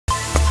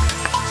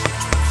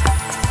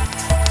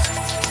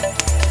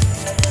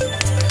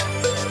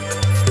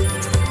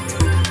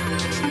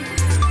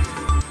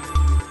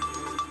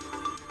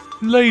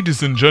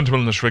Ladies and gentlemen,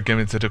 in this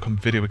RedGaming.com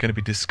video, we're going to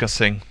be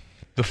discussing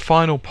the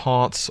final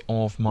parts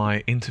of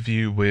my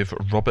interview with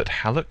Robert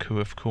Hallock, who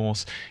of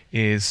course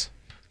is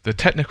the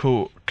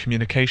Technical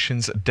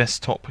Communications,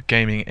 Desktop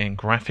Gaming and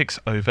Graphics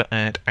over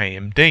at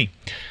AMD.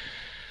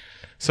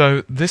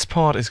 So this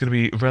part is going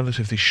to be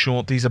relatively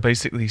short. These are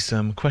basically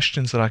some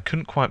questions that I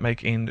couldn't quite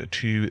make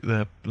into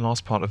the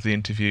last part of the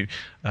interview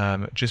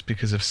just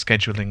because of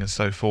scheduling and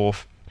so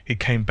forth. He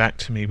came back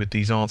to me with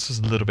these answers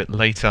a little bit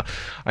later.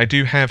 I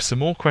do have some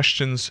more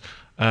questions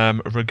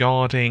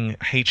regarding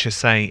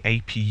HSA,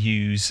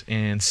 APUs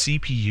and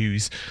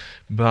CPUs,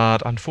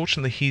 but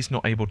unfortunately he's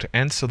not able to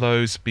answer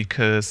those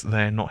because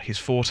they're not his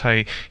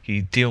forte.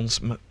 He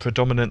deals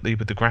predominantly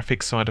with the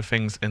graphics side of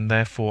things, and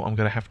therefore I'm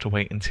going to have to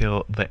wait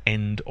until the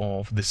end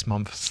of this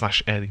month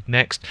 / early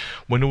next,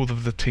 when all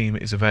of the team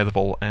is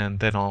available, and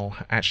then I'll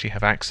actually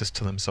have access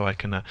to them so I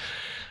can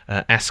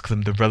ask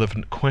them the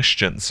relevant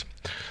questions.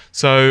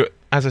 So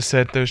as I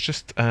said, there's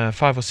just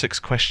 5 or 6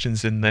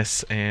 questions in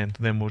this, and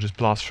then we'll just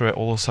blast through it.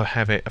 I'll also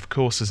have it, of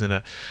course, as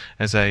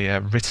a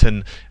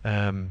written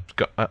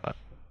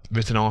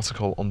written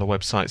article on the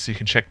website, so you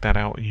can check that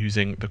out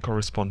using the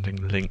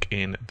corresponding link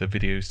in the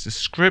video's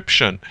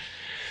description.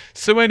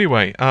 So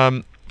anyway,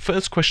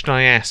 first question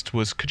I asked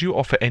was, could you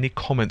offer any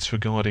comments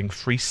regarding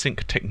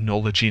FreeSync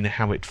technology and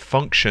how it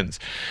functions?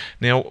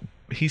 Now,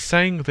 he's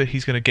saying that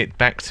he's going to get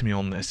back to me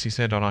on this. He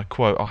said, and I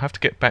quote, "I'll have to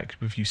get back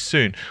with you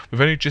soon. We've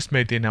only just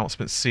made the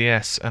announcement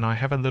CS, and I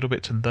have a little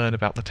bit to learn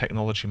about the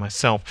technology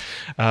myself."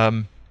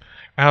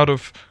 Out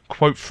of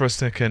quote for a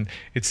second,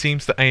 it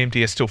seems that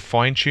AMD is still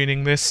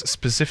fine-tuning this,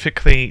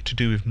 specifically to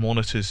do with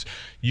monitors.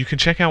 You can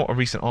check out a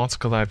recent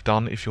article I've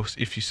done if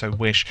you so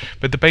wish,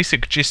 but the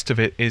basic gist of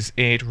it is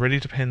it really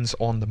depends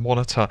on the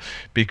monitor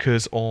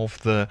because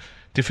of the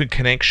different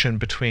connection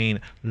between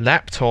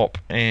laptop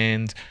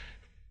and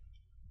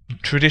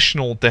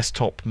traditional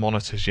desktop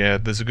monitors. Yeah,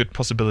 there's a good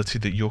possibility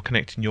that you're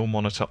connecting your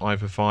monitor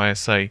either via,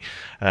 say,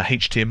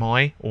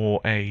 HDMI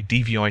or a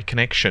DVI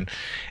connection,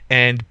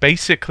 and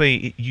basically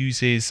it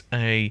uses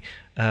a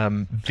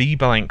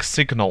V-blank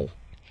signal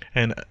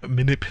and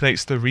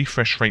manipulates the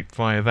refresh rate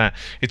via that.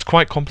 It's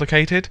quite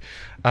complicated,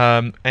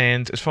 and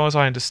as far as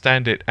I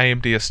understand it,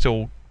 AMD are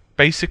still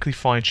basically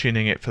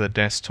fine-tuning it for the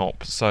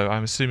desktop, so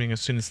I'm assuming as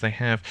soon as they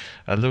have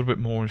a little bit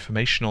more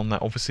information on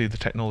that, obviously the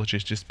technology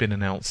has just been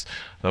announced,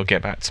 they'll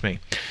get back to me.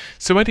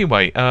 So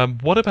anyway,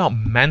 what about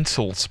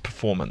Mantle's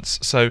performance?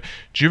 So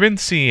during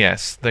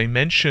CES they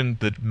mentioned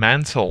that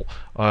Mantle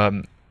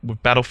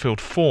with Battlefield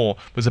 4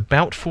 was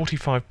about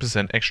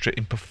 45% extra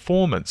in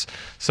performance.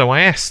 So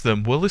I asked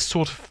them, will this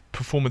sort of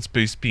performance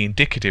boost be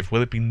indicative?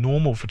 Will it be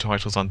normal for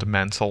titles under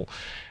Mantle?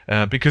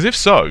 Because if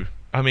so,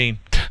 I mean,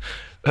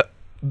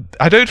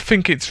 I don't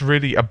think it's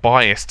really a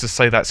bias to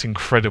say that's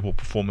incredible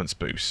performance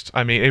boost.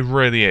 I mean, it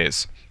really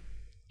is.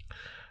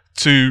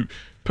 To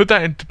put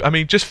that in, I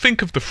mean, just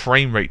think of the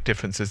frame rate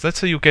differences. Let's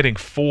say you're getting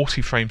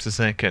 40 frames a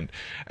second,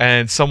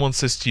 and someone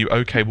says to you,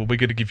 okay, well, we're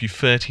going to give you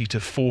 30 to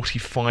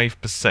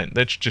 45%.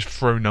 Let's just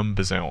throw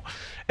numbers out.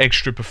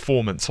 Extra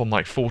performance on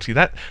like 40.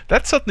 That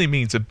suddenly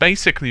means that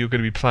basically you're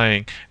going to be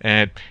playing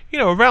at, you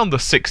know, around the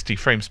 60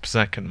 frames per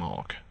second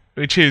mark,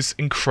 which is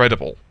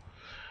incredible.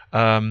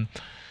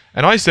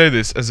 And I say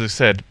this, as I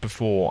said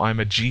before, I'm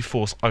a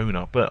GeForce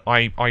owner, but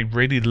I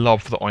really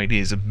love the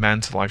ideas of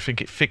Mantle. I think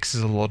it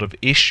fixes a lot of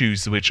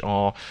issues which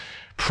are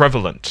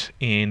prevalent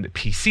in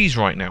PCs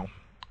right now.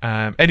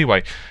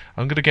 Anyway,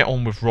 I'm going to get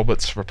on with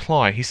Robert's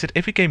reply. He said,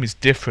 every game is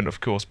different,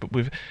 of course, but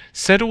we've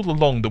said all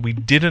along that we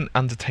didn't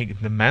undertake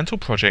the Mantle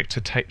project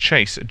to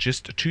chase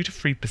just 2 to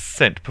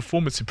 3%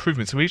 performance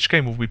improvement. So each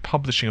game will be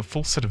publishing a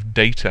full set of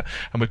data,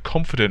 and we're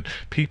confident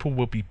people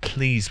will be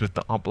pleased with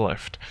the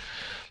uplift.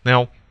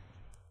 Now,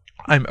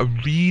 I'm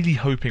really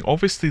hoping,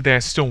 obviously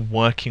they're still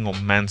working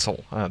on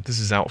Mantle, this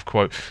is out of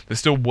quote, they're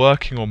still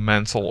working on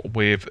Mantle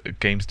with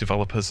games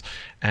developers,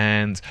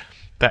 and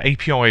that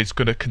API is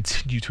going to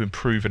continue to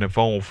improve and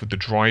evolve with the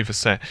driver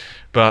set,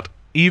 but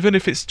even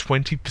if it's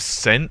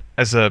 20%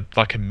 as a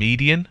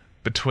median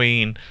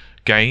between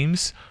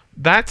games,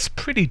 that's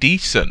pretty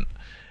decent.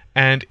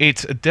 And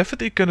it's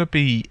definitely going to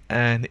be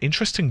an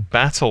interesting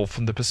battle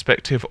from the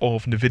perspective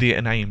of NVIDIA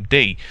and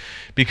AMD,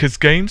 because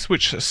games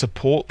which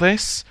support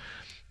this,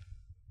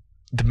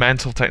 the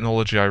Mantle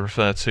technology I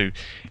refer to,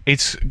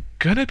 it's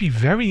going to be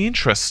very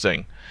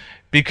interesting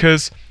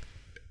because,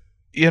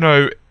 you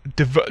know,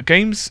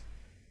 games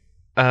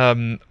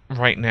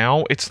right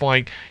now, it's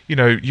like, you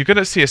know, you're going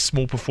to see a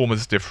small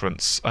performance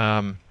difference.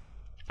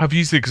 I've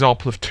used the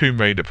example of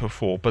Tomb Raider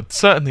before, but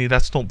certainly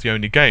that's not the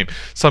only game.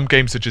 Some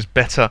games are just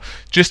better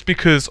just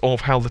because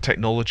of how the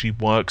technology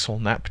works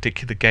on that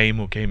particular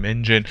game or game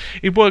engine.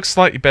 It works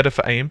slightly better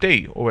for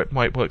AMD, or it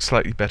might work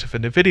slightly better for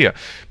NVIDIA.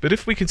 But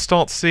if we can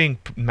start seeing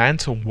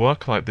Mantle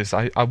work like this,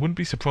 I wouldn't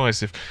be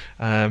surprised if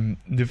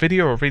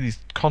NVIDIA are really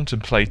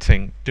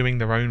contemplating doing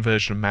their own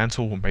version of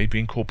Mantle, or maybe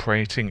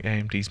incorporating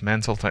AMD's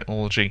Mantle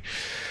technology.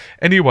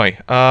 Anyway,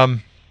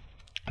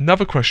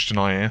 another question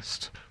I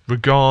asked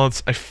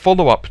regards a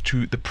follow-up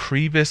to the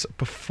previous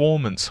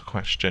performance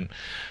question.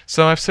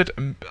 So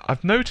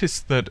I've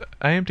noticed that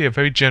AMD are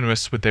very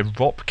generous with their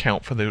ROP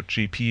count for their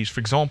GPUs.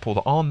 For example,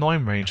 the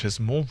R9 range has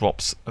more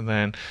ROPs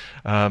than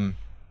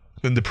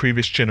the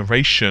previous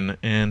generation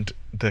and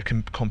the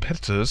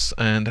competitors,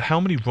 and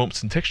how many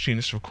ROPs and texture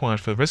units are required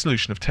for a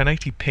resolution of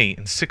 1080p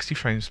and 60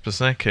 frames per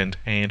second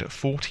and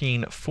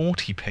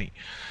 1440p.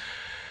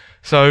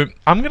 So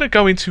I'm going to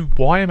go into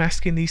why I'm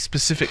asking these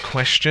specific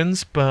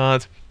questions,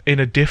 but in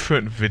a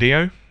different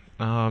video,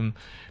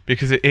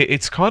 because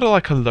it's kind of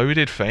like a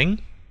loaded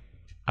thing,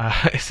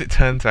 as it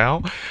turns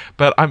out,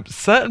 but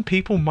certain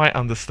people might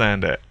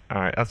understand it.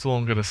 Alright, that's all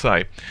I'm going to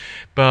say.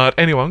 But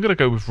anyway, I'm going to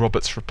go with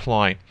Robert's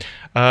reply.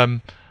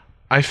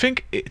 I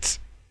think it's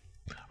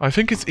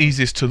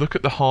easiest to look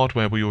at the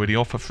hardware we already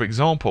offer. For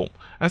example,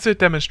 as they're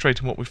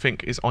demonstrating what we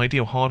think is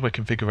ideal hardware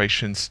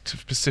configurations to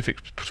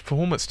specific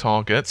performance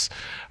targets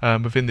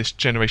within this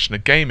generation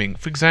of gaming.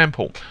 For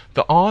example,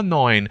 the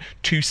R9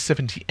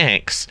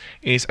 270X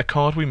is a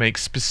card we make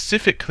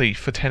specifically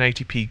for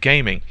 1080p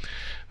gaming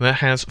that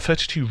has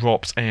 32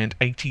 ROPs and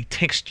 80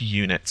 texture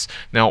units.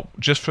 Now,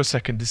 just for a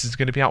second, this is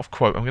going to be out of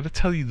quote. I'm going to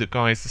tell you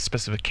the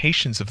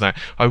specifications of that.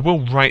 I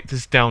will write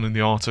this down in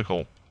the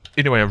article.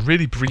 Anyway, a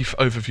really brief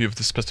overview of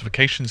the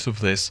specifications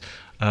of this.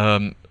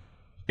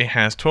 It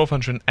has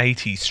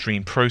 1280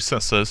 stream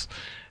processors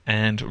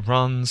and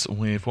runs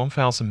with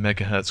 1000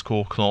 megahertz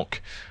core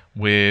clock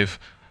with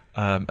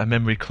a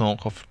memory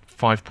clock of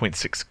 5.6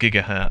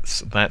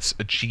 gigahertz. That's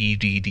a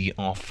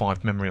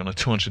GDDR5 memory on a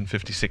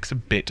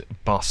 256-bit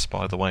bus,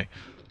 by the way.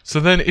 So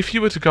then, if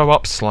you were to go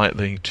up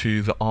slightly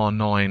to the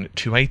R9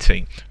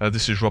 280,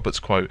 this is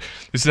Robert's quote,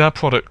 this is our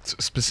product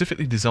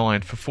specifically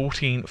designed for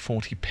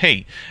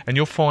 1440p, and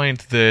you'll find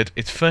that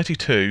it's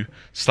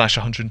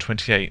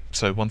 32/128.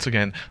 So once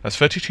again, that's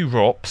 32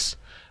 ROPs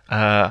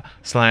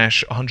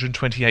slash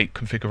 128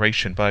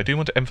 configuration. But I do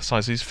want to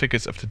emphasize these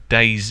figures of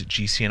today's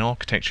GCN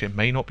architecture. It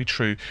may not be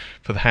true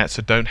for the hat,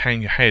 so don't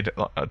hang your hat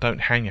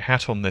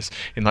on this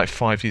in like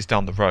 5 years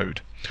down the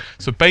road.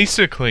 So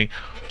basically,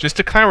 just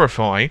to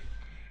clarify,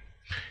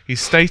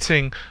 he's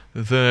stating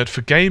that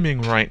for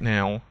gaming right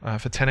now,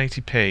 for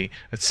 1080p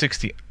at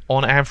 60,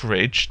 on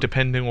average,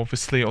 depending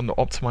obviously on the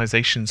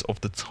optimizations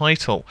of the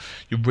title,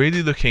 you're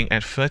really looking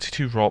at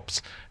 32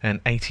 ROPs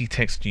and 80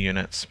 texture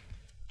units.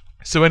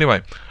 So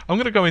anyway, I'm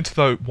going to go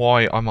into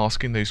why I'm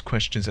asking those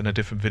questions in a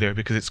different video,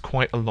 because it's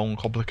quite a long,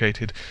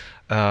 complicated,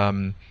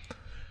 and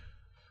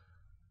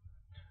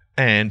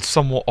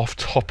somewhat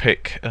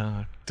off-topic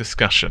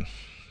discussion.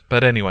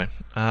 But anyway,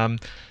 the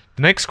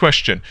next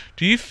question,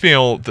 do you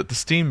feel that the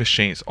Steam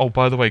machines... Oh,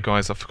 by the way,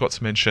 guys, I forgot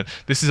to mention,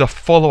 this is a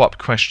follow-up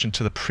question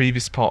to the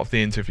previous part of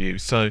the interview.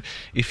 So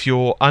if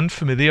you're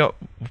unfamiliar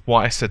with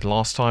what I said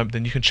last time,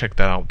 then you can check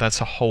that out.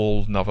 That's a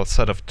whole nother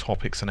set of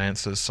topics and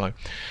answers. So,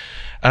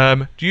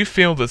 do you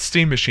feel that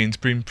Steam machines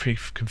being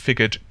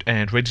pre-configured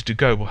and ready to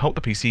go will help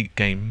the PC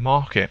game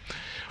market?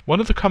 One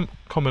of the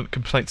common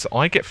complaints that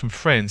I get from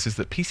friends is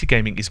that PC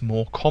gaming is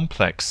more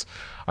complex.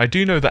 I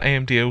do know that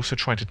AMD are also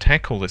trying to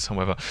tackle this,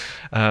 however,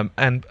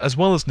 and as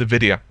well as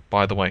NVIDIA,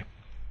 by the way.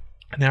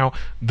 Now,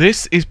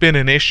 this has been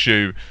an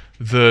issue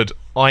that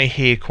I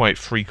hear quite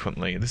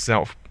frequently. This is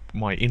out of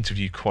my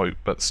interview quote,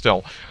 but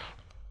still.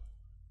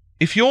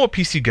 If you're a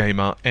PC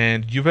gamer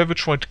and you've ever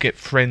tried to get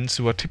friends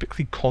who are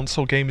typically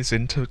console gamers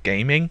into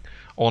gaming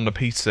on a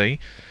PC,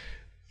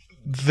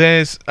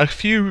 there's a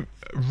few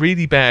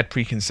really bad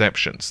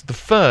preconceptions. The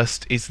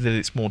first is that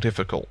it's more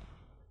difficult,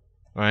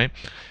 right?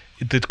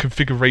 The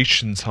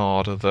configuration's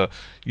harder, the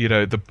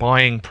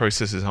buying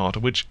process is harder,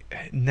 which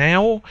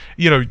now,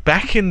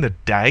 back in the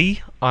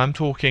day, I'm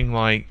talking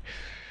like,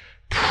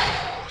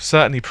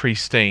 certainly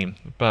pre-Steam,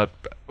 but,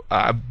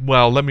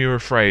 well, let me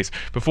rephrase,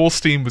 before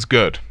Steam was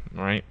good,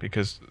 right?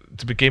 Because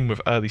to begin with,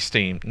 early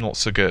Steam, not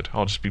so good,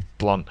 I'll just be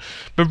blunt.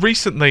 But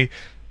recently,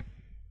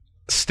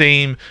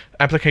 Steam,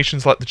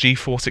 applications like the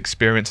GeForce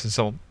Experience and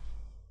so on,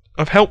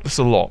 have helped us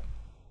a lot.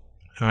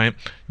 Right,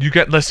 you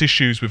get less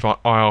issues with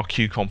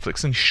IRQ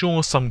conflicts, and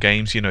sure, some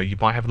games, you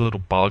might have a little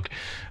bug,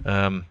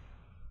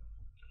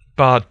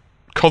 but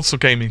console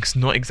gaming is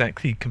not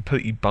exactly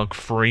completely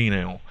bug-free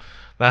now.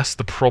 That's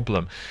the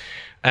problem.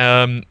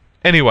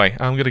 Anyway,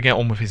 I'm going to get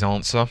on with his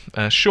answer.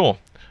 Sure,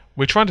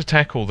 we're trying to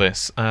tackle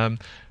this.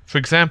 For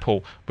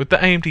example, with the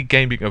AMD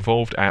Gaming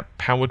Evolved app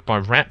powered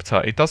by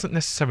Raptor, it doesn't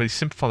necessarily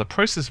simplify the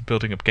process of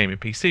building a gaming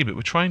PC, but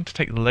we're trying to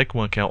take the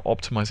legwork out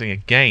optimizing a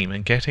game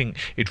and getting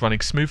it running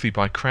smoothly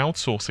by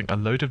crowdsourcing a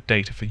load of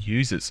data for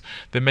users,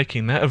 then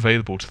making that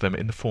available to them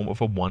in the form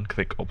of a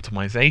one-click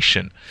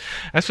optimization.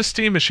 As for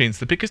Steam machines,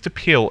 the biggest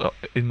appeal,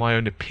 in my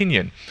own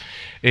opinion,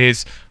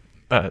 is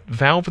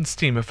Valve and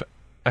Steam have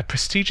a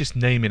prestigious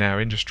name in our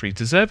industry,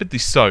 deservedly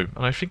so,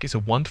 and I think it's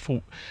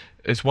wonderful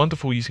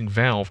using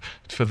Valve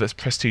for this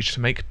prestige to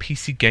make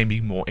PC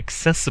gaming more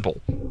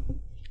accessible.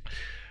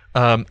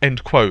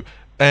 End quote.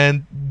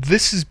 And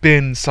this has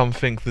been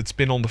something that's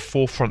been on the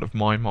forefront of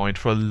my mind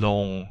for a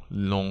long,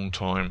 long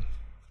time.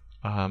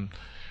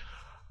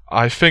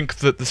 I think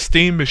that the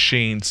Steam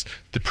machines,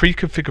 the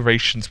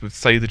pre-configurations with,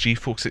 say, the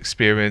GeForce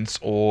Experience,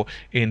 or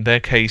in their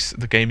case,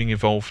 the Gaming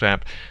Evolved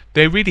app,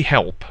 they really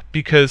help,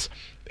 because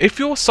if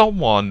you're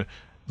someone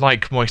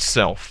like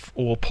myself,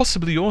 or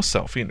possibly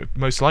yourself,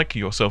 most likely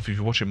yourself if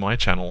you're watching my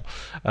channel,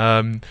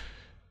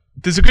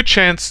 there's a good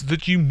chance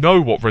that you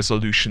know what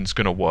resolution's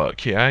going to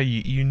work, yeah?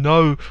 You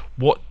know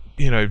what,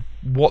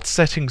 what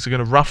settings are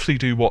going to roughly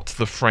do what to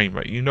the frame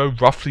rate. You know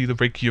roughly the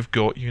rig you've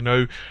got. You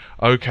know,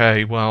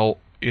 okay, well,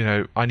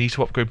 I need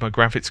to upgrade my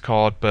graphics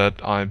card, but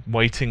I'm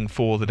waiting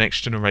for the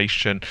next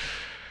generation.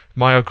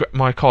 My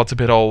card's a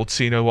bit old,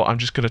 so you know what, I'm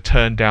just going to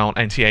turn down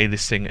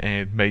anti-aliasing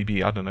and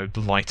maybe, I don't know,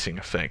 the lighting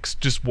effects,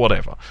 just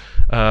whatever.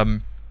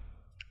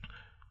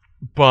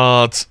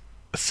 But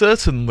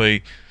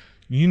certainly,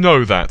 you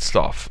know that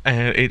stuff,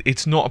 and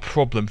it's not a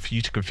problem for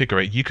you to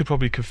configure it. You could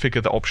probably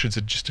configure the options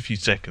in just a few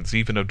seconds,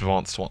 even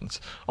advanced ones.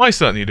 I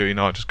certainly do,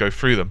 I just go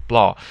through them,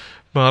 blah.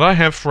 But I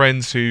have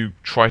friends who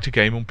try to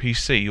game on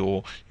PC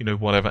or,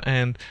 whatever,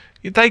 and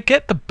they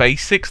get the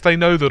basics. They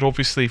know that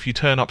obviously if you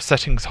turn up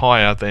settings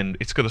higher, then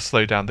it's going to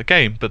slow down the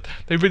game, but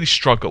they really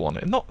struggle on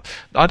it.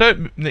 I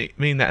don't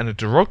mean that in a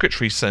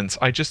derogatory sense,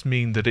 I just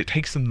mean that it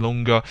takes them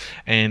longer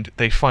and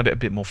they find it a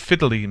bit more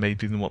fiddly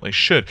maybe than what they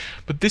should.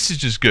 But this is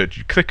just good.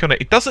 You click on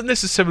it. It doesn't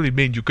necessarily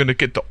mean you're going to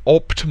get the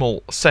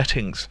optimal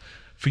settings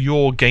for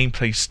your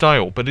gameplay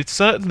style, but it's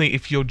certainly,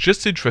 if you're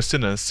just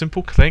interested in a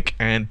simple click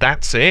and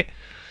that's it,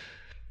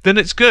 then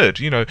it's good.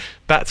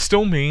 That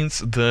still means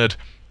that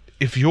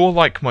if you're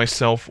like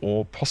myself,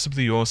 or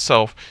possibly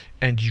yourself,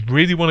 and you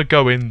really want to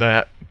go in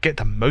there, get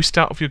the most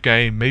out of your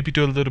game, maybe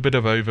do a little bit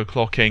of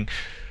overclocking,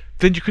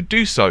 then you could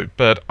do so.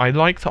 But I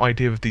like the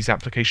idea of these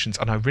applications,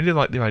 and I really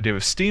like the idea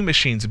of Steam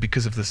machines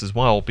because of this as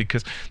well,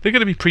 because they're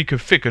going to be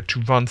pre-configured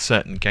to run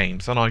certain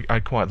games, and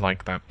I quite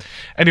like that.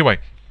 Anyway,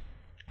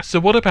 so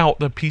what about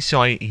the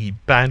PCIe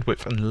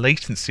bandwidth and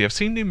latency? I've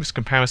seen numerous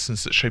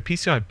comparisons that show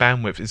PCI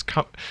bandwidth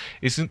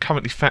isn't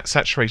currently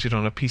saturated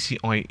on a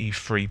PCIe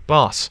 3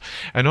 bus,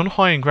 and on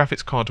high-end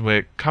graphics card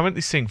we're currently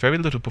seeing very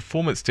little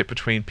performance dip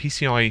between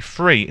PCIe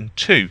 3 and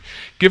 2.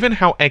 Given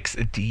how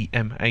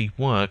XDMA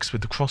works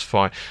with the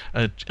crossfire,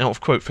 out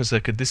of quote for a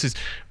second, this is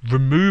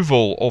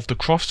removal of the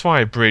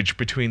crossfire bridge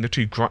between the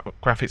two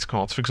graphics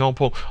cards. For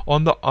example,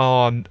 on the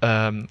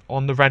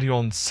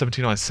Radeon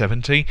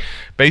 7970,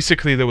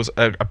 basically there was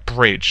a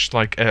bridge,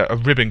 like a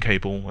ribbon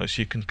cable, as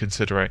you can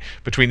consider it,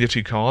 between the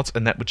two cards,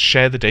 and that would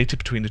share the data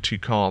between the two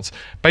cards.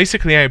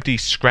 Basically, AMD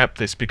scrapped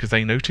this because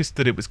they noticed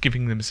that it was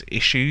giving them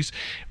issues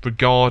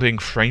regarding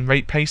frame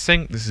rate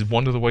pacing. This is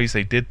one of the ways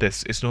they did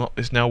this.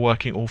 It's now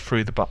working all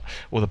through the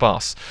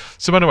bus.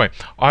 So anyway,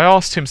 I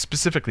asked him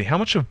specifically, how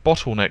much of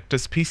bottleneck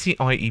does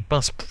PCIe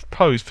bus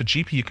pose for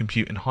GPU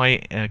compute and high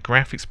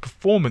graphics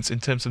performance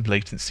in terms of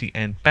latency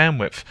and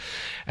bandwidth?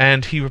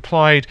 And he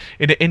replied,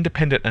 in an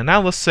independent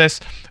analysis,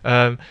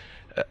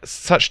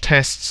 such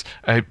tests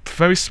a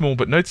very small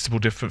but noticeable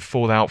difference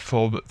fallout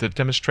from the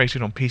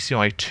demonstrated on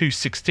PCIe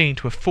 2.16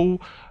 to a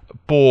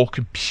full-bore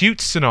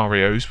compute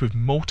scenarios with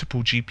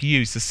multiple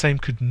GPUs. The same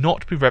could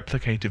not be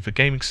replicated for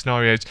gaming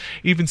scenarios.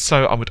 Even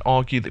so, I would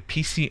argue that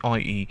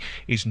PCIe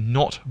is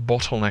not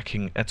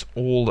bottlenecking at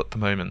all at the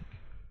moment.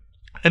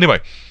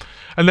 Anyway,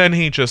 and then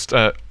he just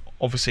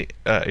obviously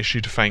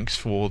issued thanks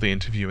for the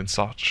interview and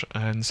such,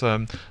 and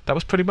that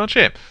was pretty much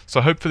it. So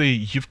hopefully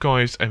you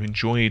guys have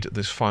enjoyed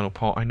this final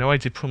part. I know I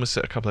did promise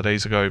it a couple of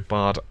days ago,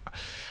 but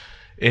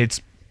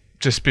it's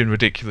just been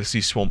ridiculously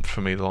swamped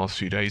for me the last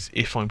few days,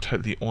 if I'm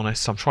totally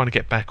honest. I'm trying to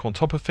get back on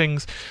top of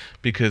things,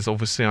 because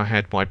obviously I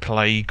had my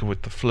plague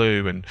with the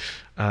flu, and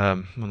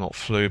well, not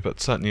flu,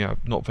 but certainly a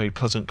not very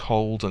pleasant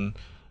cold and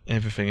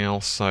everything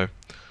else, so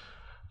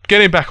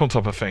getting back on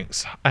top of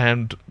things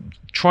and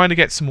trying to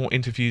get some more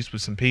interviews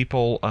with some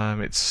people.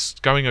 It's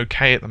going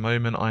okay at the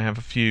moment. I have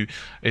a few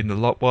in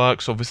the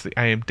works. Obviously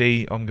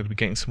AMD, I'm going to be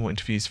getting some more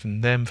interviews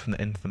from them from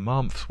the end of the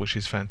month, which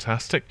is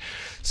fantastic.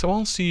 So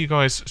I'll see you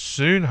guys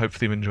soon.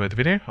 Hopefully you enjoyed the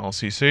video. I'll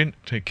see you soon.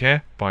 Take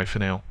care. Bye for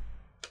now.